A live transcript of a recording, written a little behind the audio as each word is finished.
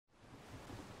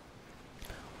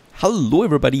Hello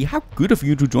everybody, how good of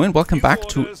you to join. Welcome back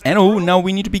to Anno. Now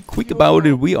we need to be quick about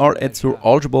it. We are at Sir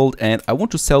Archibald and I want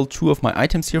to sell 2 of my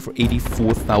items here for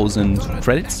 84,000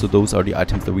 credits. So those are the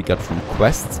items that we got from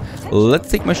quests. Let's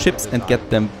take my ships and get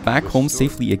them back home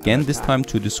safely again, this time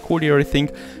to Discordia I think,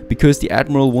 because the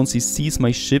Admiral, once he sees my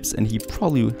ships, and he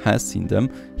probably has seen them,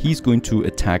 he's going to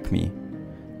attack me.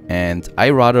 And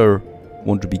I rather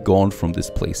want to be gone from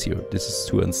this place here. This is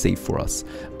too unsafe for us.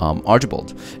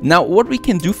 Archibald. Now, what we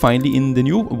can do finally in the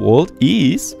new world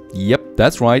is, yep,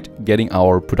 that's right, getting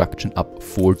our production up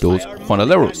for those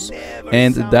Jornaleros.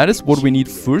 And that is what we need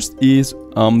first is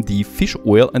the fish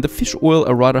oil. And the fish oil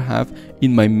I rather have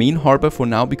in my main harbor for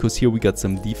now, because here we got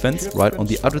some defense, right? On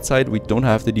the other side, we don't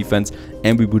have the defense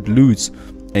and we would lose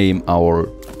our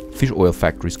fish oil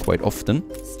factories quite often.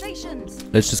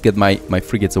 Let's just get my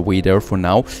frigates away there for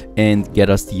now and get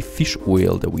us the fish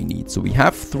oil that we need. So we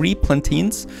have 3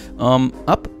 plantains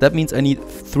up. That means I need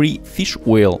 3 fish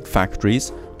oil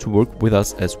factories to work with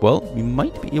us as well. We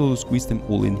might be able to squeeze them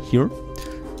all in here.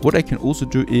 What I can also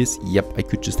do is, yep, I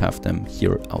could just have them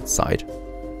here outside.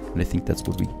 And I think that's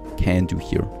what we can do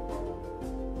here.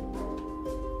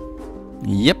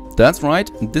 Yep, that's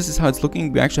right. This is how it's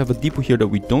looking. We actually have a depot here that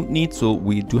we don't need, so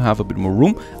we do have a bit more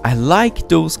room. I like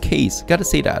those Ks, gotta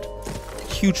say that.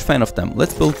 Huge fan of them.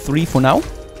 Let's build 3 for now.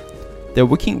 They're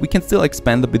working. We can still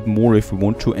expand a bit more if we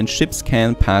want to, and ships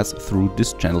can pass through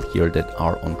this channel here that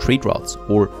are on trade routes,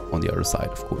 or on the other side,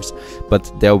 of course.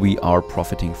 But there we are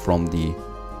profiting from the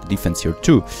defense here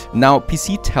too. Now,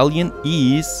 PC Italian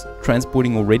is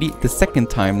transporting already the 2nd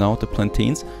time now the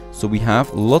plantains. So we have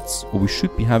lots, or we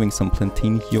should be having some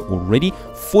plantain here already.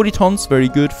 40 tons, very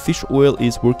good. Fish oil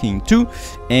is working too.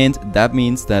 And that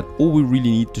means that all we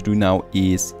really need to do now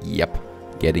is, yep,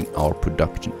 getting our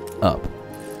production up.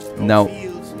 Now,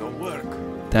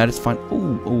 that is fine.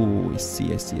 Oh, I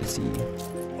see.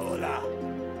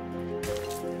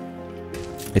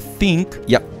 I think,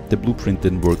 yeah, the blueprint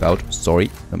didn't work out.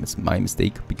 Sorry, that was my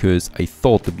mistake, because I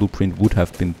thought the blueprint would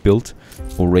have been built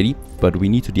already. But we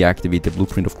need to deactivate the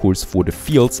blueprint, of course, for the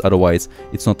fields. Otherwise,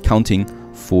 it's not counting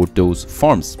for those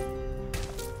farms.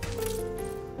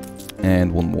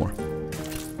 And one more.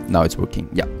 Now it's working.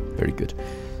 Yeah, very good.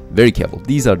 Very careful.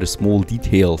 These are the small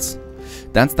details.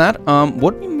 That's that.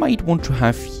 What we might want to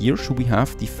have here, should we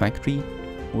have the factory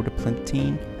or the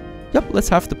plantain? Yep, let's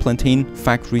have the plantain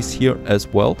factories here as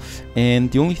well. And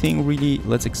the only thing really,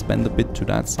 let's expand a bit to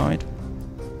that side.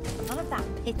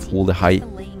 All the high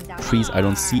trees, I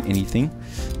don't see anything.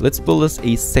 Let's build us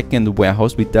a 2nd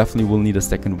warehouse. We definitely will need a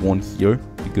 2nd one here,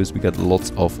 because we got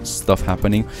lots of stuff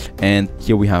happening. And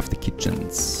here we have the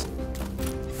kitchens.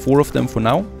 4 of them for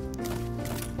now.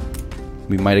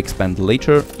 We might expand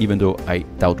later, even though I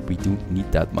doubt we do need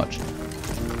that much.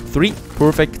 3,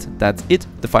 perfect, that's it.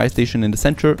 The fire station in the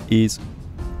center is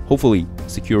hopefully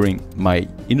securing my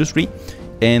industry,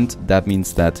 and that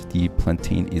means that the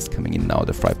plantain is coming in now,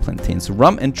 the fried plantains.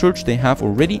 Rum and church they have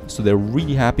already, so they're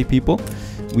really happy people.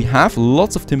 We have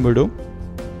lots of timber though.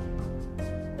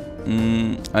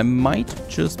 I might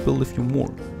just build a few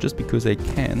more, just because I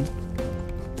can,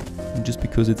 and just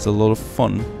because it's a lot of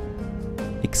fun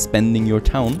expanding your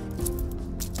town.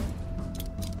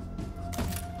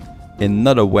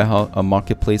 Another warehouse, a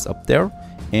marketplace up there,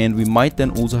 and we might then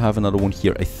also have another one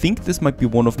here. I think this might be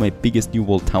one of my biggest new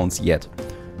world towns yet.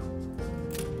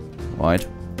 Right,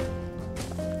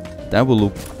 that will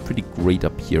look pretty great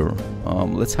up here.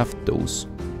 Let's have those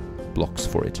blocks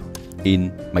for it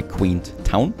in my quaint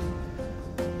town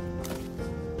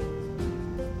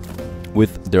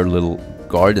with their little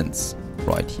gardens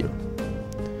right here.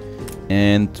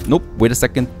 And nope, wait a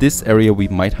second, this area we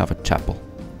might have a chapel.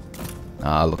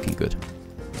 Ah, looking good.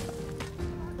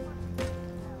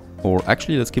 Or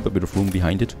actually, let's keep a bit of room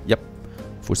behind it. Yep,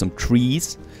 for some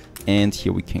trees. And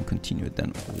here we can continue it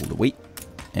then all the way.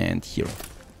 And here.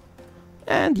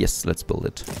 And yes, let's build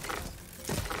it.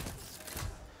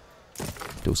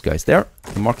 Those guys there.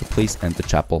 The marketplace and the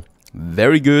chapel.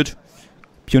 Very good.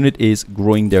 Punit is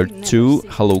growing there too.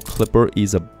 Hello, Clipper,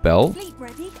 Isabel.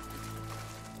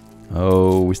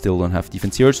 Oh, we still don't have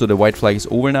defense here, so the white flag is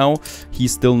over now.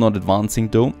 He's still not advancing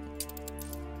though.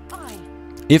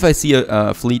 If I see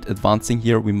a fleet advancing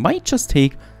here, we might just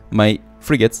take my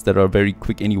frigates that are very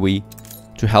quick anyway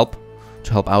to help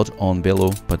out on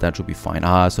Velo, but that should be fine.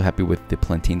 So happy with the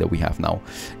plantain that we have now.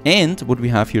 And what we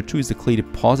have here too is the clay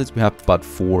deposits. We have but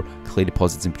 4 clay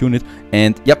deposits in Punit,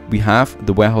 and yep, we have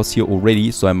the warehouse here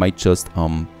already, so I might just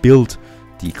build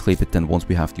the clay pit then once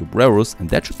we have the obreros, and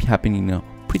that should be happening now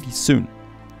pretty soon.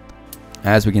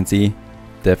 As we can see,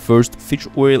 the first fish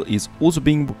oil is also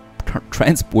being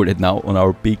transported now on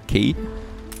our big K.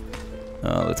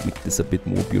 Let's make this a bit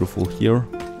more beautiful here,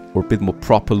 or a bit more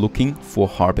proper looking for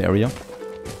harbor area.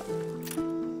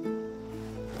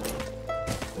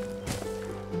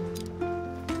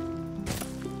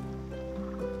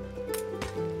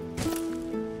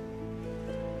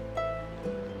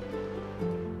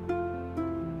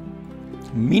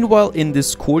 Meanwhile, in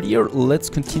this courtyard, let's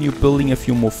continue building a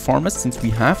few more farmers since we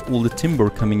have all the timber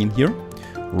coming in here.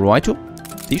 Righto.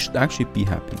 They should actually be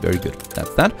happy. Very good.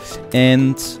 That's that.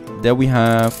 And there we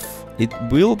have... It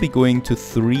will be going to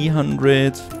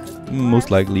 300,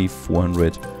 most likely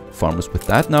 400 farmers with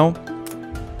that now.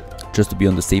 Just to be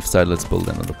on the safe side, let's build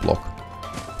another block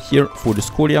here for this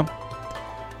courtyard.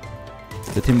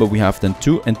 The timber we have then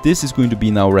too. And this is going to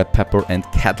be now red pepper and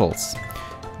kettles.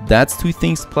 That's two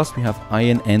things, plus we have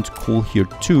iron and coal here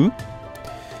too.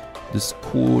 This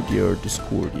courtyard,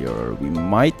 we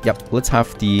might... Yep, let's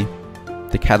have the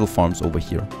cattle farms over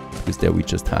here. Because there we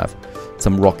just have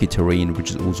some rocky terrain,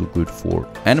 which is also good for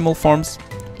animal farms.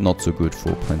 Not so good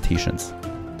for plantations.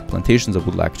 Plantations I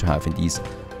would like to have in these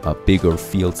bigger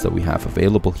fields that we have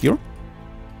available here.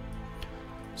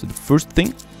 So the first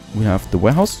thing, we have the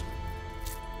warehouse.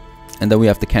 And then we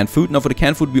have the canned food. Now for the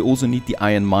canned food, we also need the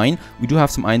iron mine. We do have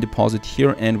some iron deposit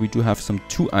here, and we do have some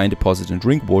 2 iron deposits in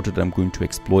drink water that I'm going to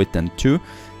exploit then too.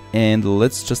 And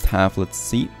let's just have, let's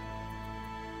see.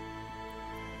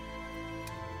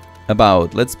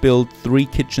 Let's build 3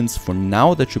 kitchens for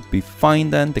now. That should be fine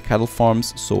then. The cattle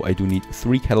farms. So I do need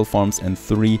 3 cattle farms and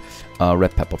 3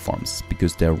 red pepper farms.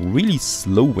 Because they're really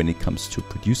slow when it comes to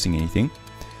producing anything.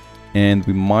 And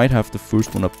we might have the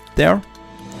first one up there.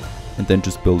 And then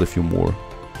just build a few more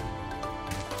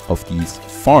of these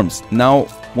farms. Now,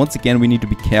 once again, we need to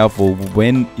be careful.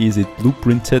 When is it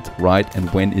blueprinted, right? And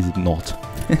when is it not?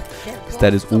 Because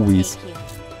that is always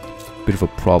a bit of a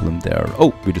problem there.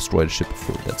 Oh, we destroyed a ship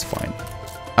before. That's fine.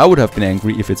 I would have been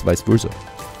angry if it's vice versa.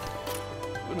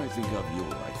 When I think of you,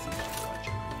 I think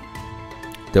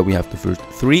of there we have the first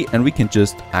 3. And we can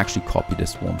just actually copy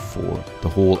this one for the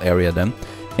whole area then.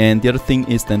 And the other thing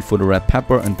is then for the red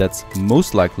pepper, and that's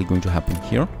most likely going to happen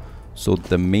here. So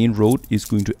the main road is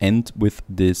going to end with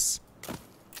this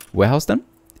warehouse then.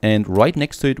 And right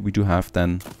next to it, we do have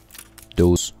then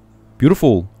those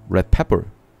beautiful red pepper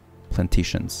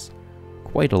plantations.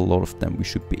 Quite a lot of them we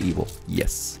should be able.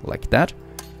 Yes, like that.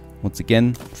 Once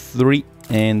again, 3.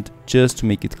 And just to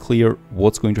make it clear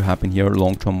what's going to happen here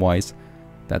long-term wise,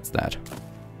 that's that.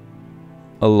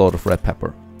 A lot of red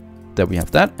pepper. There we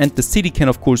have that. And the city can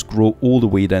of course grow all the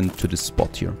way then to this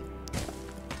spot here.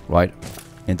 Right?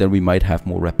 And then we might have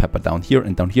more red pepper down here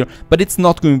and down here. But it's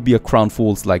not going to be a Crown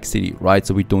Falls like city, right?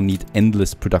 So we don't need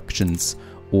endless productions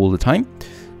all the time.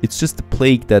 It's just the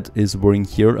plague that is worrying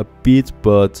here a bit,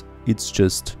 but it's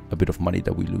just a bit of money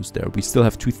that we lose there. We still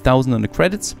have 2,000 on the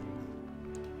credits.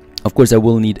 Of course, I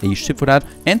will need a ship for that.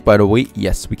 And by the way,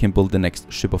 yes, we can build the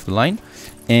next ship of the line.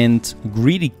 And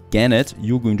Greedy Gannet,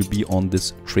 you're going to be on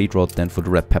this trade route then for the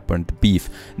red pepper and the beef.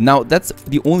 Now, that's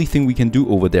the only thing we can do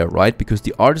over there, right? Because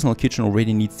the artisanal kitchen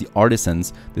already needs the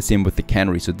artisans, the same with the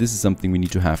cannery. So this is something we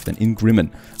need to have then in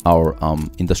Grimmen, our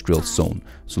industrial zone.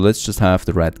 So let's just have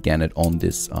the red Gannet on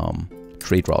this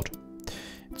trade route.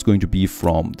 It's going to be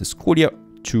from this courtyard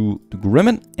to the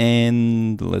Grimmen.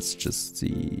 And let's just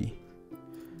see...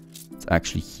 It's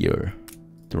actually here.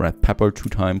 The red pepper 2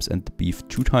 times and the beef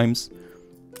 2 times.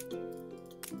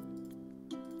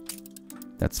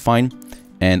 That's fine.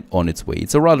 And on its way.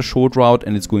 It's a rather short route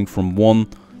and it's going from one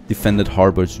defended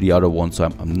harbor to the other one. So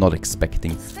I'm not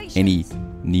expecting any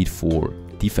need for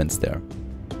defense there.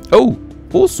 Oh,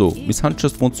 also, Miss Hunt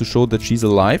just wants to show that she's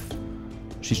alive.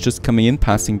 She's just coming in,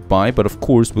 passing by. But of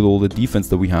course, with all the defense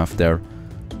that we have there,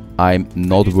 I'm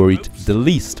not worried the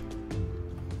least.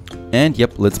 And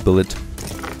yep, let's build it.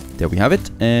 There we have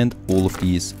it. And all of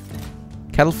these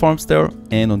cattle farms there.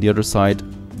 And on the other side,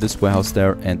 this warehouse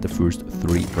there. And the first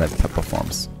 3 red pepper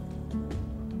farms.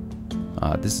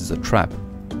 This is a trap.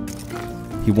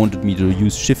 He wanted me to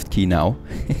use shift key now.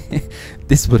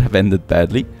 This would have ended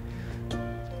badly.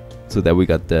 So there we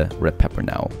got the red pepper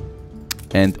now.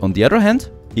 And on the other hand,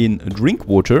 in drink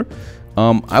water,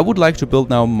 I would like to build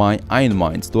now my iron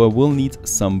mines, though I will need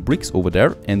some bricks over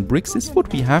there. And bricks is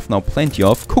what we have now plenty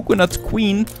of. Coconut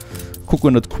Queen,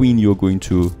 you're going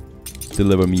to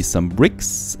deliver me some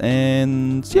bricks.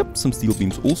 And yep, some steel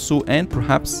beams also. And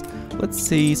perhaps, let's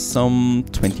say, some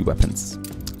 20 weapons.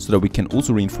 So that we can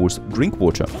also reinforce drink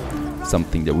water.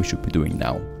 Something that we should be doing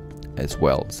now as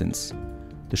well, since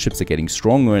the ships are getting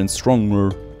stronger and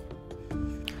stronger.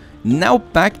 Now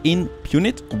back in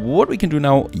Punit, what we can do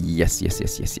now, yes,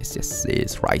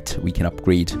 is right. We can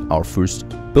upgrade our first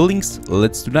buildings.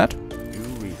 Let's do that.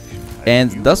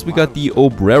 And thus we got the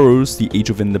Obreros, the Age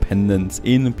of Independence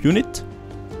in Punit.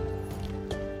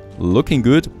 Looking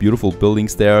good, beautiful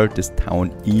buildings there. This town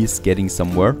is getting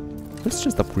somewhere. Let's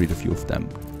just upgrade a few of them.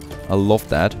 I love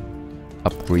that.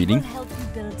 Upgrading.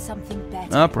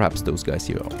 Perhaps those guys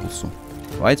here also.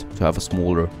 Right, to have a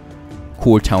smaller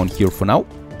core town here for now.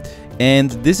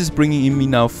 And this is bringing in me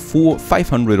now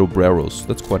 500 Obreros.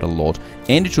 That's quite a lot.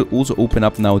 And it should also open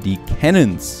up now the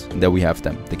cannons. There we have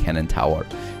them, the cannon tower.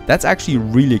 That's actually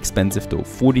really expensive though,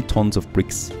 40 tons of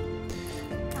bricks.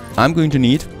 I'm going to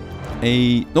need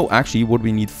no, actually what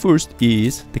we need first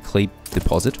is the clay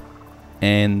deposit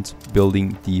and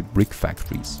building the brick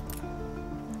factories.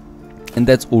 And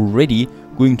that's already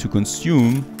going to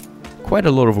consume quite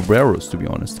a lot of Obreros, to be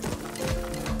honest.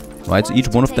 Right, so each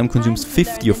one of them consumes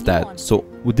 50 of that. So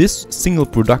with this single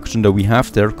production that we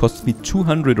have there costs me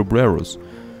 200 Obreros.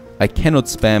 I cannot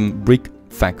spam brick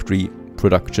factory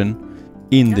production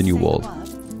in the new world.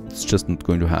 It's just not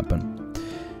going to happen.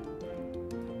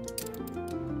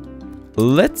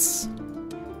 Let's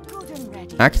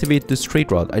activate this trade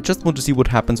route. I just want to see what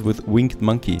happens with Winged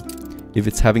Monkey. If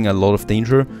it's having a lot of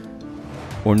danger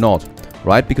or not.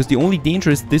 Right, because the only danger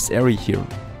is this area here.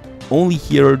 Only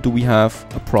here do we have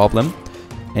a problem,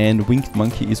 and Winged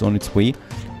Monkey is on its way.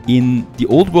 In the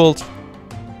old world,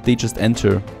 they just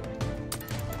enter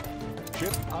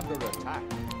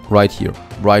right here,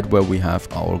 right where we have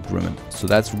our Grimmen. So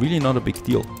that's really not a big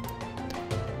deal.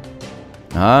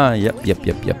 Ah, yep.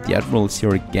 The Admiral is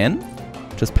here again,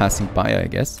 just passing by, I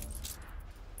guess.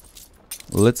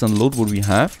 Let's unload what we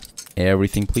have.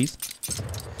 Everything, please.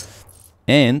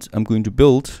 And I'm going to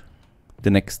build the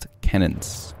next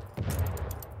cannons.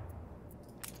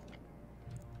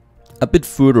 A bit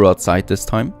further outside this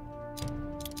time.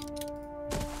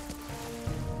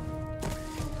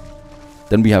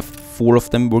 Then we have 4 of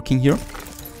them working here.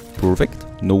 Perfect.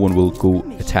 No one will go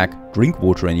attack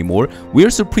Drinkwater anymore. We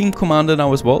are Supreme Commander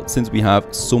now as well, since we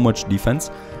have so much defense.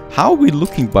 How are we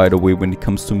looking, by the way, when it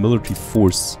comes to military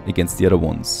force against the other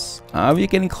ones? We're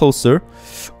getting closer.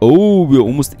 Oh,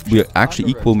 we're actually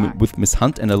equal with Miss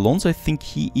Hunt and Alonso. I think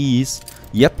he is.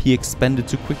 Yep, he expanded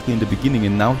too quickly in the beginning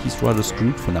and now he's rather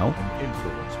screwed for now.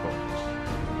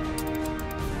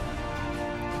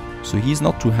 So he's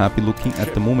not too happy looking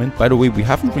at the moment. By the way, we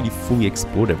haven't really fully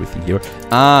explored everything here.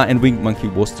 And Winged Monkey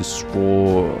was destroyed.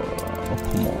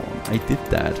 Oh, come on. I did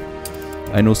that.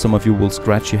 I know some of you will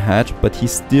scratch your head, but he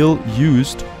still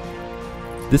used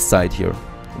this side here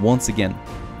once again.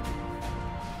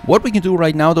 What we can do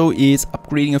right now though is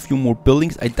upgrading a few more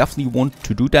buildings. I definitely want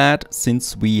to do that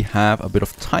since we have a bit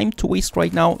of time to waste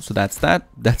right now. So that's that.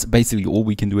 That's basically all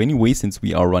we can do anyway, since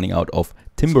we are running out of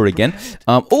timber again.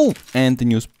 Oh, and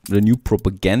the new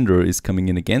propaganda is coming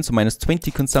in again. So minus 20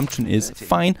 consumption is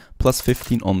fine. Plus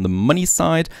 15 on the money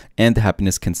side, and the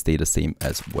happiness can stay the same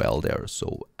as well there.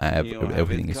 So I have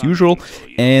everything as usual.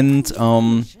 And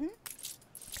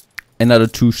another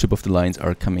 2 Ship of the Lions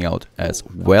are coming out as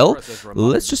well.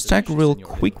 Let's just check real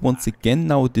quick once again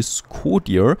now this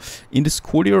courtier. In this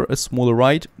courtier, a smaller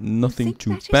right, nothing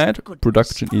too bad.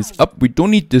 Production is up. We don't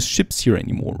need the ships here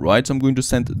anymore, right? So I'm going to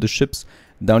send the ships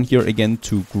down here again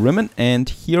to Grimmen, and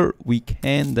here we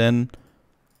can then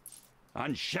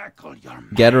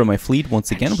gather my fleet once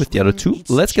again with the other 2.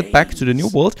 Let's get back to the new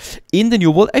world. In the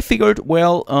new world, I figured,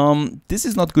 well, this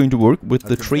is not going to work with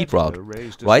the trade route,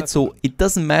 right? So it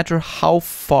doesn't matter how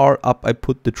far up I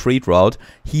put the trade route,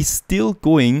 he's still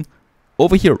going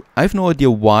over here. I have no idea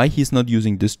why he's not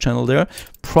using this channel there.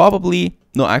 Probably,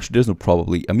 no, actually there's no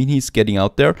probably. I mean, he's getting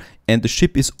out there and the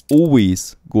ship is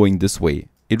always going this way.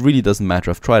 It really doesn't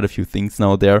matter. I've tried a few things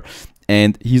now there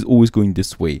and he's always going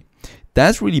this way.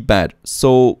 That's really bad.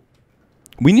 So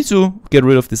we need to get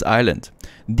rid of this island.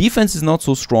 Defense is not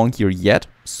so strong here yet,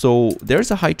 so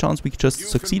there's a high chance we could just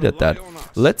succeed at that.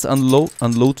 Let's unload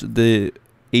the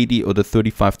 80 or the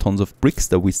 35 tons of bricks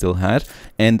that we still had,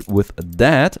 and with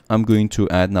that I'm going to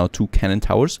add now 2 cannon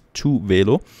towers, 2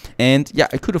 Velo, and yeah,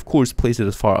 I could of course place it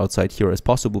as far outside here as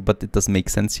possible, but it doesn't make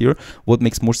sense here. What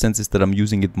makes more sense is that I'm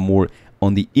using it more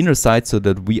on the inner side so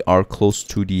that we are close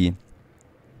to the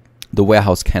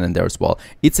warehouse cannon there as well.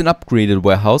 It's an upgraded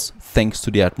warehouse thanks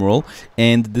to the Admiral,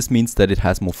 and this means that it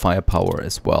has more firepower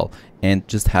as well, and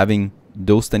just having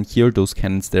those then here, those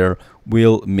cannons there,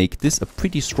 will make this a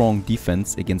pretty strong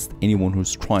defense against anyone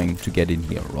who's trying to get in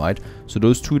here, right? So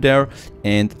those 2 there,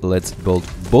 and let's build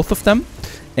both of them.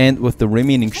 And with the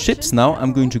remaining ships now,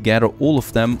 I'm going to gather all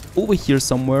of them over here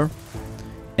somewhere.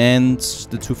 And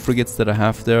the 2 frigates that I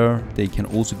have there, they can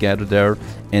also gather there.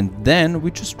 And then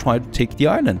we just try to take the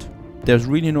island. There's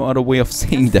really no other way of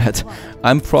saying that.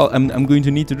 I'm going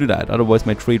to need to do that, otherwise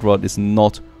my trade route is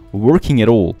not working at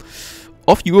all.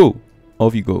 Off you go.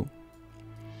 Off you go.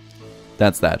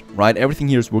 That's that, right? Everything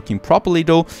here is working properly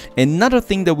though. Another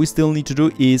thing that we still need to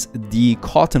do is the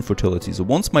cotton fertility. So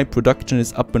once my production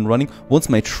is up and running, once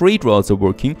my trade routes are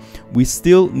working, we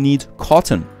still need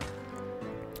cotton.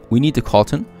 We need the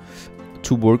cotton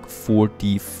to work for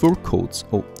the fur coats.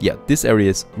 Oh yeah, this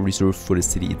area is reserved for the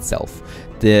city itself.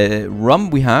 The rum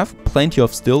we have plenty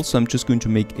of still, so I'm just going to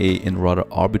make a rather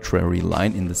arbitrary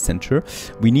line in the center.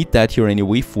 We need that here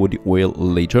anyway for the oil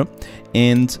later.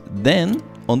 And then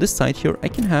on this side here I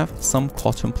can have some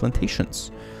cotton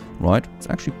plantations, right? It's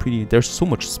actually pretty, there's so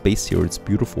much space here, it's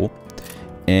beautiful.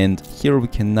 And here we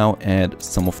can now add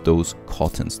some of those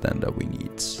cottons then that we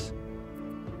need.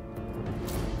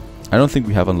 I don't think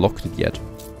we have unlocked it yet.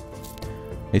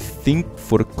 I think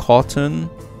for the cotton...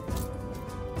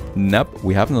 Nope,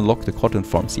 we haven't unlocked the cotton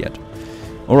farms yet.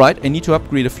 Alright, I need to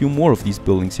upgrade a few more of these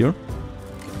buildings here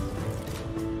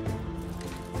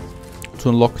to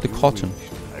unlock the cotton.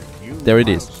 There it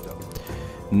is.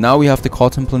 Now we have the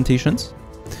cotton plantations.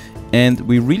 And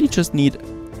we really just need...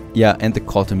 Yeah, and the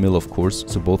cotton mill, of course,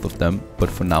 so both of them. But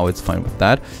for now, it's fine with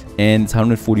that. And it's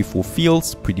 144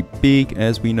 fields, pretty big,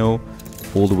 as we know,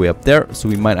 all the way up there. So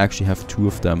we might actually have 2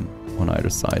 of them on either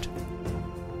side.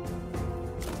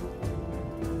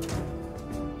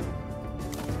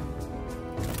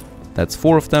 That's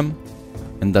 4 of them.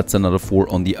 And that's another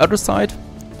 4 on the other side.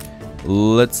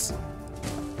 Let's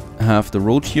have the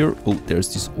road here. Oh,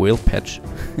 there's this oil patch.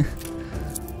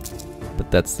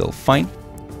 But that's still fine.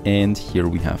 And here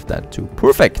we have that too.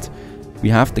 Perfect! We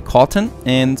have the cotton,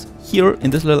 and here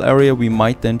in this little area we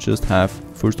might then just have,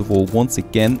 first of all, once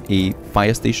again, a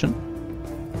fire station.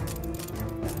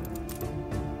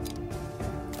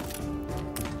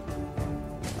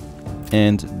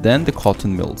 And then the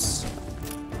cotton mills.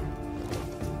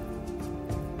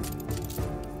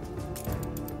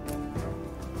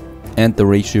 And the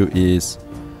ratio is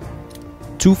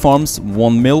 2 farms,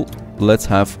 1 mill. Let's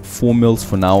have 4 mills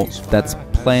for now. That's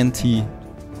plenty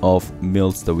of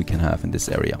mills that we can have in this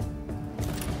area.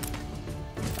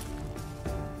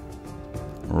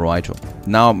 Righto.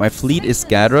 Now my fleet is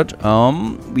scattered.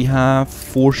 We have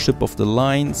 4 ship of the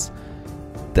lines.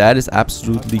 That is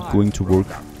absolutely going to work.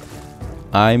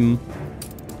 I'm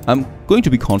going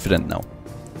to be confident now.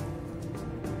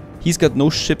 He's got no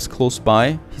ships close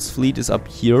by. His fleet is up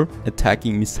here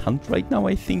attacking Miss Hunt right now,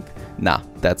 I think. Nah,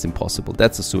 that's impossible.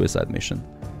 That's a suicide mission.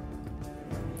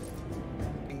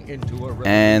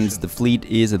 And the fleet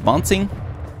is advancing.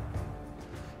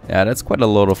 Yeah, that's quite a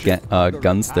lot of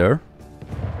guns there.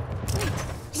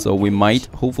 So we might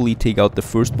hopefully take out the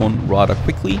first one rather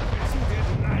quickly.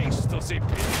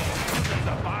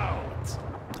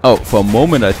 Oh, for a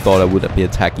moment I thought I would be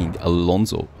attacking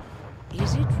Alonso.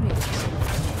 Is it really?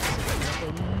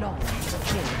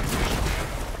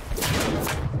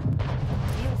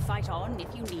 We'll fight on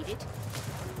if you need it.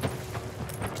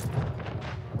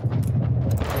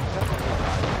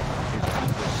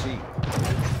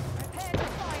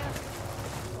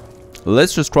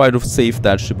 Let's just try to save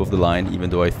that ship of the line,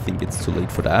 even though I think it's too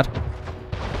late for that.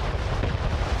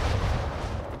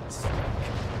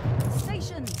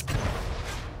 Stations.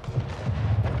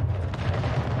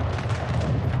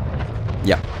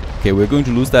 Yeah. Okay, we're going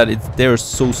to lose that. They're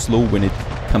so slow when it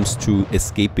comes to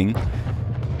escaping.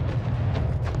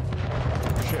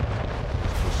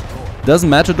 Doesn't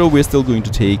matter though, we're still going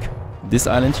to take this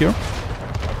island here.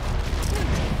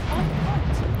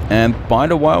 And by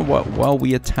the while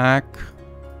we attack...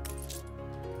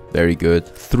 Very good.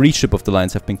 3 ship of the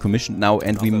lines have been commissioned now,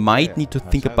 and we might need to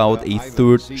think about a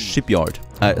 3rd shipyard.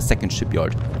 A 2nd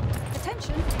shipyard.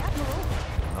 Attention, Admiral.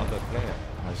 Another player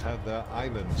has had their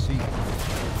island seized.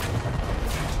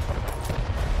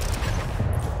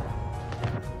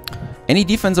 Any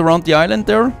defense around the island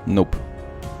there? Nope.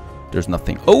 There's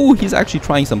nothing. Oh, he's actually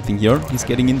trying something here. He's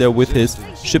getting in there with his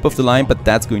ship of the line, but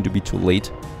that's going to be too late.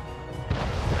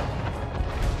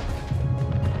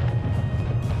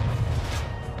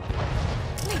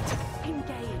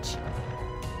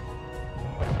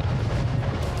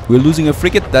 We're losing a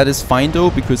frigate. That is fine though,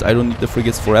 because I don't need the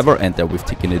frigates forever. And there we've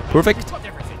taken it. Perfect.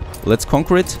 Let's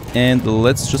conquer it, and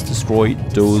let's just destroy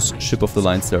those ship of the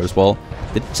lines there as well.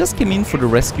 They just came in for the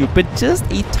rescue, but just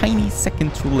a tiny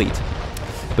second too late.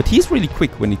 But he's really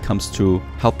quick when it comes to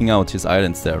helping out his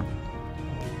islands there.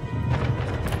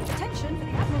 Attention for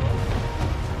the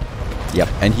Admiral. Yep,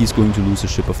 and he's going to lose a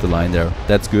ship of the line there.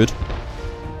 That's good.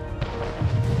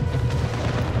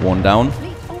 1 down.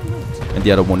 And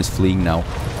the other one is fleeing now.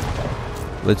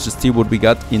 Let's just see what we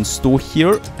got in store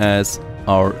here as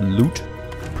our loot.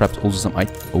 Perhaps also some...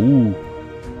 Oh.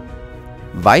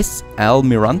 Vice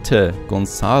Almirante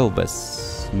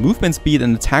Gonçalves. Movement speed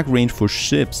and attack range for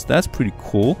ships. That's pretty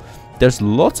cool. There's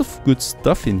lots of good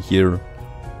stuff in here.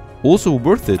 Also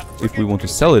worth it if we want to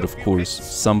sell it, of course.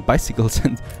 Some bicycles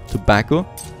and tobacco.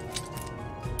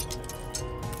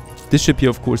 This ship here,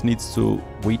 of course, needs to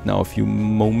wait now a few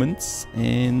moments.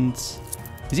 And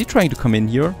is he trying to come in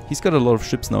here? He's got a lot of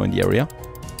ships now in the area.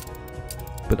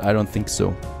 But I don't think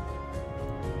so.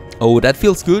 Oh, that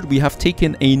feels good. We have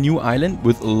taken a new island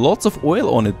with lots of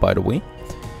oil on it, by the way.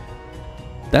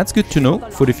 That's good to know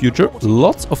for the future.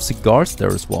 Lots of cigars there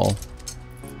as well.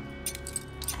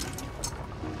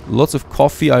 Lots of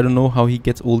coffee. I don't know how he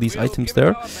gets all these items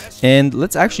there. And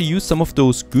let's actually use some of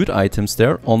those good items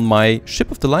there on my ship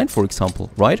of the line, for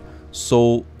example, right?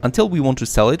 So until we want to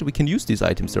sell it, we can use these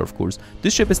items there, of course.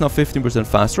 This ship is now 15%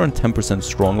 faster and 10%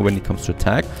 stronger when it comes to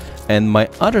attack. And my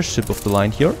other ship of the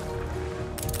line here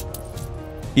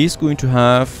is going to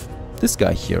have this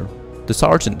guy here, the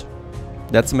Sergeant.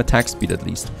 That's some attack speed at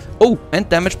least. Oh, and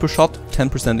damage per shot,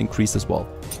 10% increase as well.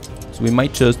 So we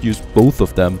might just use both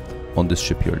of them on this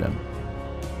ship here then,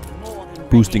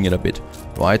 boosting it a bit.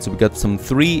 Right, so we got some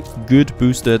 3 good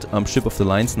boosted ship of the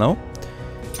lines now.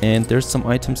 And there's some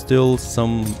items still,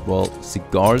 some, well,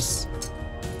 cigars.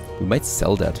 We might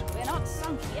sell that. We're not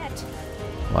sunk yet.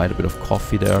 Right, a bit of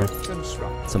coffee there.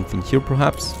 Something here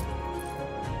perhaps.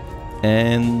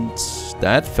 And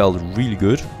that felt really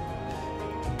good.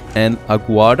 And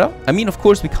Aguada. I mean, of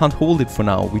course, we can't hold it for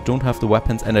now. We don't have the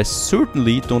weapons, and I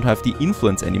certainly don't have the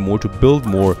influence anymore to build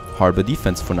more harbor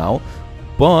defense for now.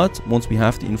 But once we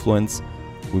have the influence,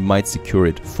 we might secure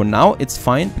it. For now, it's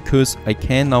fine because I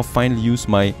can now finally use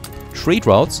my trade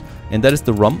routes, and that is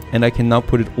the rum, and I can now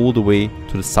put it all the way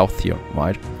to the south here,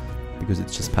 right? Because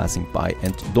it's just passing by.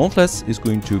 And Dauntless is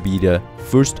going to be the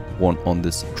first one on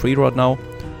this trade route now.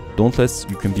 Dauntless,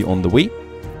 you can be on the way.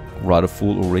 Rather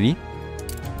full already.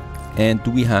 And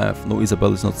do we have... No,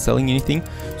 Isabel is not selling anything.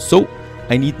 So,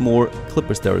 I need more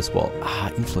clippers there as well.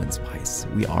 Influence-wise,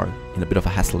 we are in a bit of a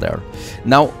hassle there.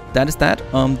 Now, that is that.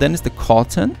 Then is the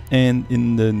cotton. And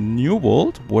in the New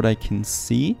World, what I can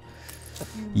see...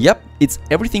 Yep, it's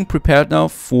everything prepared now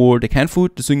for the canned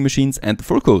food, the sewing machines, and the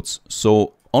fur coats.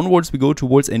 So, onwards we go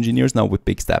towards engineers now with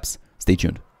big steps. Stay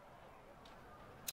tuned.